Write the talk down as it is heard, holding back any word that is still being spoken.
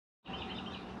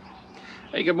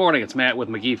Hey, good morning. It's Matt with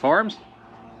McGee Farms.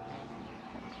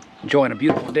 Enjoying a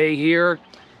beautiful day here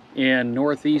in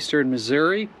northeastern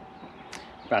Missouri.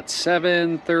 About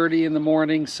 7:30 in the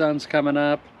morning, sun's coming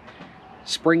up.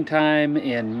 Springtime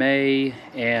in May,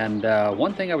 and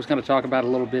one thing I was going to talk about a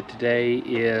little bit today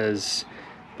is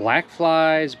black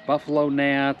flies, buffalo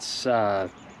gnats,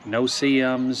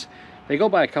 no-see-ums. They go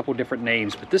by a couple different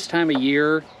names, but this time of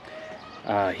year,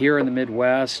 here in the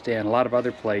Midwest and a lot of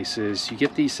other places, you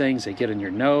get these things. They get in your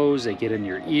nose, they get in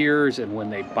your ears, and when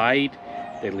they bite,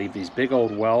 they leave these big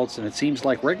old welts, and it seems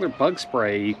like regular bug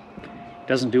spray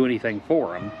doesn't do anything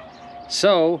for them.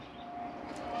 So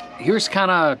here's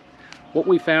kind of what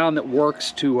we found that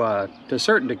works to a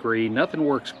certain degree. Nothing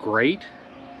works great.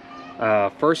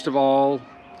 First of all,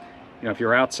 if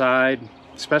you're outside,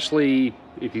 especially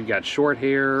if you've got short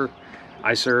hair.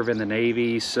 I serve in the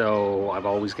Navy, so I've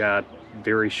always got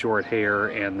very short hair,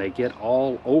 and they get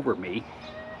all over me.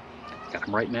 Got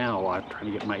them right now. I'm trying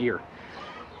to get in my ear.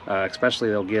 Especially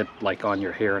they'll get like on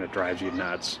your hair, and it drives you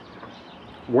nuts.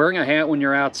 Wearing a hat when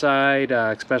you're outside,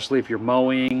 especially if you're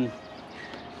mowing,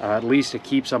 at least it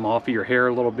keeps them off of your hair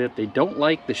a little bit. They don't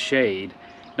like the shade.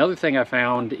 Another thing I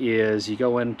found is you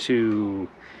go into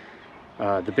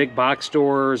the big box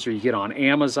stores, or you get on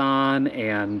Amazon,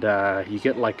 and you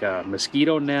get like a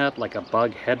mosquito net, like a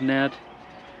bug head net.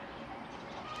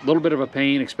 A little bit of a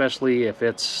pain, especially if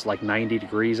it's like 90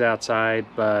 degrees outside,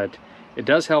 but it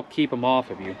does help keep them off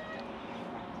of you.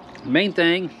 Main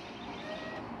thing,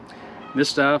 this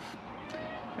stuff,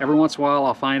 every once in a while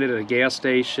I'll find it at a gas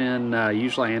station.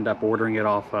 Usually I end up ordering it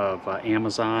off of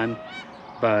Amazon,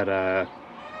 but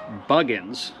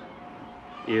Buggins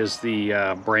is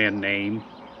the brand name.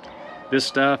 This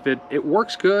stuff, it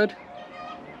works good.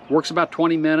 Works about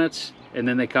 20 minutes, and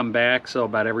then they come back, so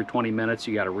about every 20 minutes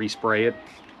you got to respray it.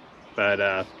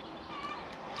 But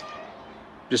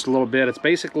just a little bit. It's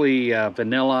basically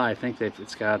vanilla. I think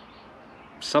it's got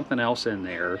something else in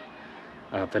there.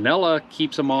 Vanilla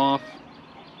keeps them off.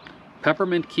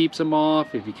 Peppermint keeps them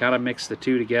off. If you kind of mix the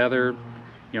two together,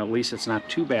 at least it's not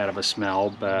too bad of a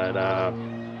smell. But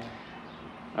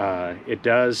it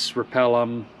does repel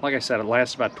them. Like I said, it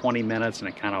lasts about 20 minutes and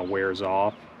it kind of wears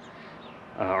off.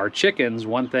 Our chickens,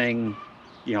 one thing,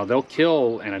 they'll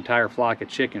kill an entire flock of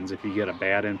chickens if you get a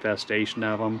bad infestation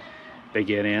of them. They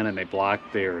get in and they block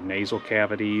their nasal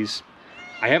cavities.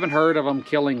 I haven't heard of them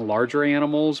killing larger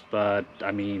animals, but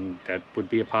I mean, that would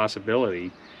be a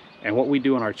possibility. And what we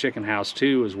do in our chicken house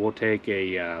too is we'll take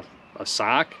a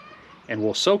sock and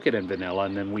we'll soak it in vanilla,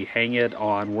 and then we hang it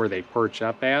on where they perch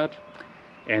up at.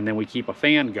 And then we keep a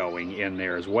fan going in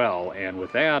there as well. And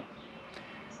with that,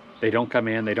 they don't come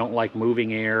in, they don't like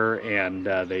moving air, and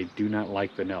they do not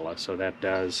like vanilla. So that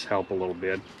does help a little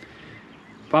bit.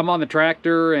 If I'm on the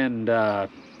tractor and or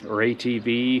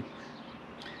ATV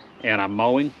and I'm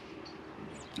mowing,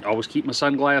 I always keep my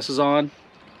sunglasses on.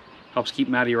 Helps keep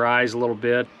them out of your eyes a little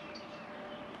bit.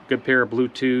 Good pair of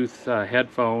Bluetooth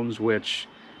headphones, which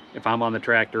if I'm on the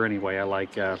tractor anyway, I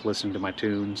like listening to my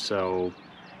tunes. So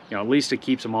at least it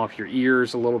keeps them off your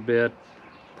ears a little bit.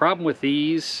 Problem with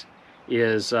these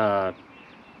is, if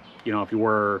you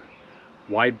wear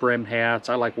wide brimmed hats,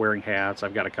 I like wearing hats.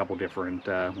 I've got a couple different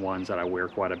ones that I wear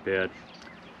quite a bit.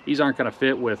 These aren't going to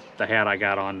fit with the hat I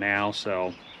got on now,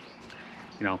 so,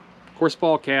 of course,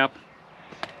 ball cap,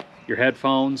 your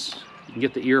headphones, you can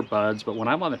get the earbuds, but when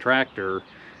I'm on the tractor,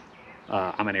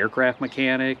 I'm an aircraft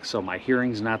mechanic, so my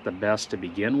hearing's not the best to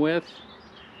begin with.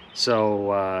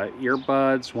 So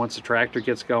earbuds, once the tractor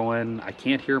gets going, I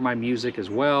can't hear my music as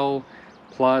well.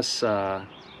 Plus, I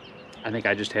think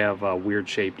I just have weird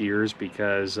shaped ears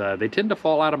because they tend to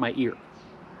fall out of my ear.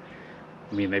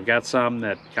 I mean, they've got some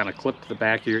that kind of clip to the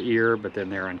back of your ear, but then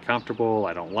they're uncomfortable.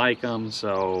 I don't like them,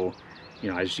 so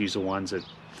I just use the ones that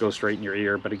go straight in your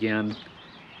ear. But again,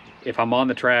 if I'm on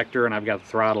the tractor and I've got the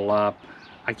throttle up,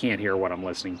 I can't hear what I'm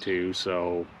listening to.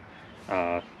 So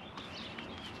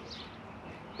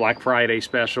Black Friday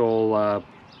special,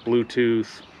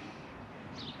 Bluetooth,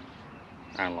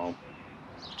 I don't know,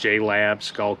 J-Lab,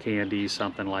 Skull Candy,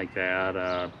 something like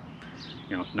that.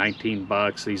 19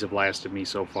 bucks. These have lasted me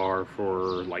so far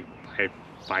for like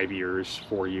 5 years,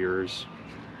 4 years.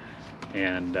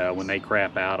 And when they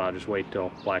crap out, I'll just wait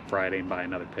till Black Friday and buy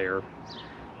another pair.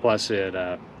 Plus it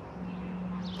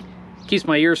keeps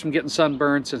my ears from getting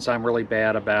sunburned, since I'm really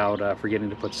bad about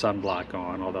forgetting to put sunblock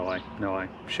on, although I know I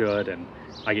should, and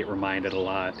I get reminded a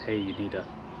lot, hey, you need to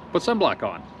put sunblock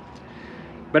on.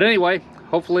 But anyway,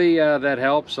 hopefully that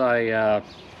helps. I'll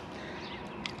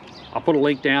put a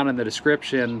link down in the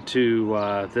description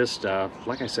to this stuff.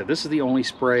 Like I said, this is the only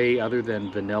spray other than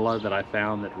vanilla that I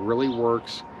found that really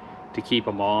works to keep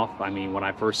them off. I mean, when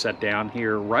I first sat down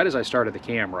here, right as I started the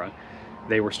camera,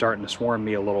 they were starting to swarm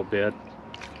me a little bit.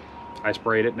 I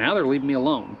sprayed it. Now they're leaving me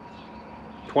alone.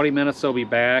 20 minutes they'll be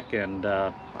back, and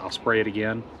I'll spray it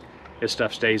again. This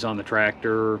stuff stays on the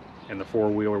tractor and the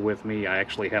four-wheeler with me. I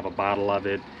actually have a bottle of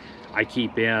it. I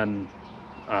keep in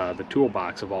the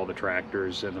toolbox of all the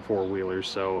tractors and the four-wheelers,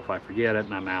 so if I forget it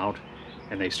and I'm out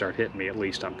and they start hitting me, at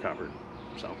least I'm covered.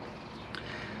 So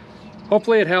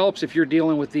hopefully it helps if you're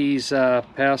dealing with these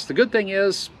pests. The good thing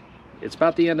is it's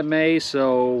about the end of May,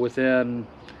 so within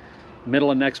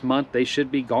middle of next month they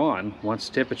should be gone. Once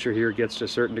the temperature here gets to a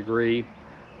certain degree,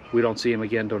 we don't see them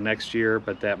again until next year,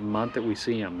 but that month that we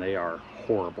see them, they are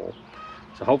horrible.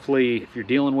 So hopefully if you're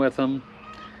dealing with them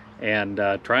and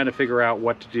trying to figure out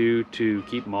what to do to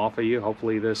keep them off of you,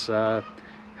 hopefully this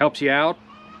helps you out.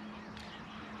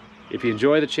 If you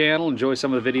enjoy the channel, enjoy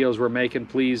some of the videos we're making,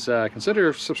 please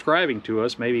consider subscribing to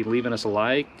us, maybe leaving us a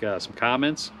like, some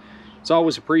comments. It's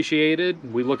always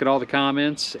appreciated. We look at all the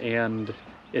comments and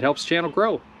it helps the channel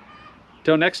grow.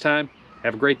 Till next time,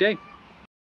 have a great day.